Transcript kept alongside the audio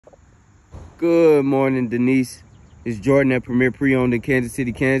Good morning, Denise. It's Jordan at Premier Pre-Owned in Kansas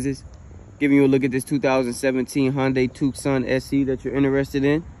City, Kansas. Giving you a look at this 2017 Hyundai Tucson SE that you're interested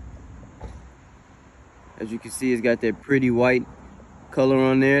in. As you can see, it's got that pretty white color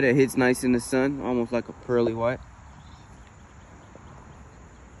on there that hits nice in the sun, almost like a pearly white.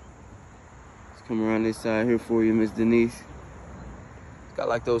 Let's come around this side here for you, Miss Denise. It's got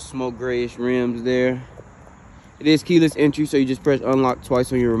like those smoke grayish rims there. It is keyless entry, so you just press unlock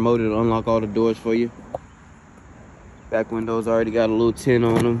twice on your remote. It'll unlock all the doors for you. Back windows already got a little tint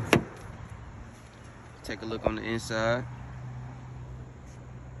on them. Take a look on the inside.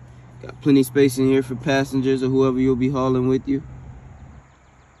 Got plenty of space in here for passengers or whoever you'll be hauling with you.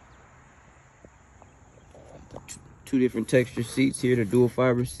 Two different texture seats here, the dual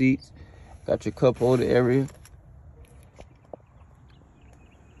fiber seats. Got your cup holder area.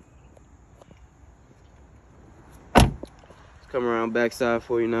 Come around backside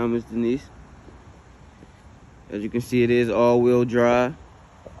for you now, Miss Denise. As you can see, it is all-wheel drive.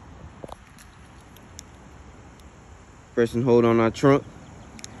 Press and hold on our trunk.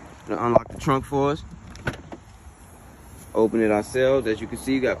 Gonna unlock the trunk for us. Open it ourselves. As you can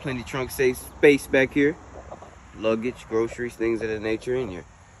see, you got plenty of trunk space back here. Luggage, groceries, things of that nature. And your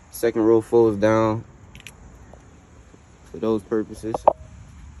second row folds down for those purposes.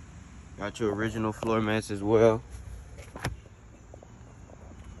 Got your original floor mats as well.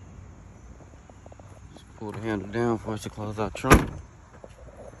 Pull the handle down for us to close our trunk.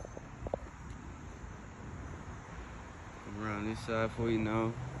 Come around this side for you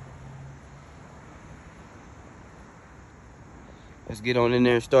now. Let's get on in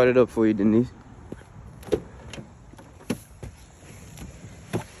there and start it up for you, Denise.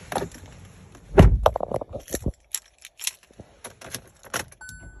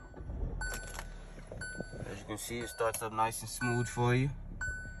 As you can see, it starts up nice and smooth for you.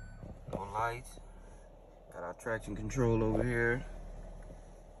 No lights. Got our traction control over here.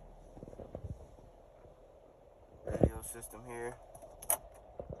 Radio system here.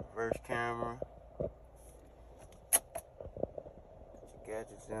 Reverse camera. Got your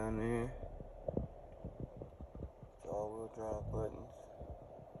gadgets down there. All-wheel drive buttons.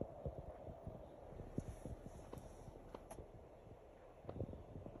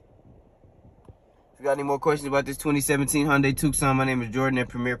 If you got any more questions about this 2017 Hyundai Tucson, my name is Jordan at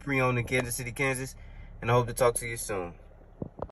Premier Pre-Owned in Kansas City, Kansas. And I hope to talk to you soon.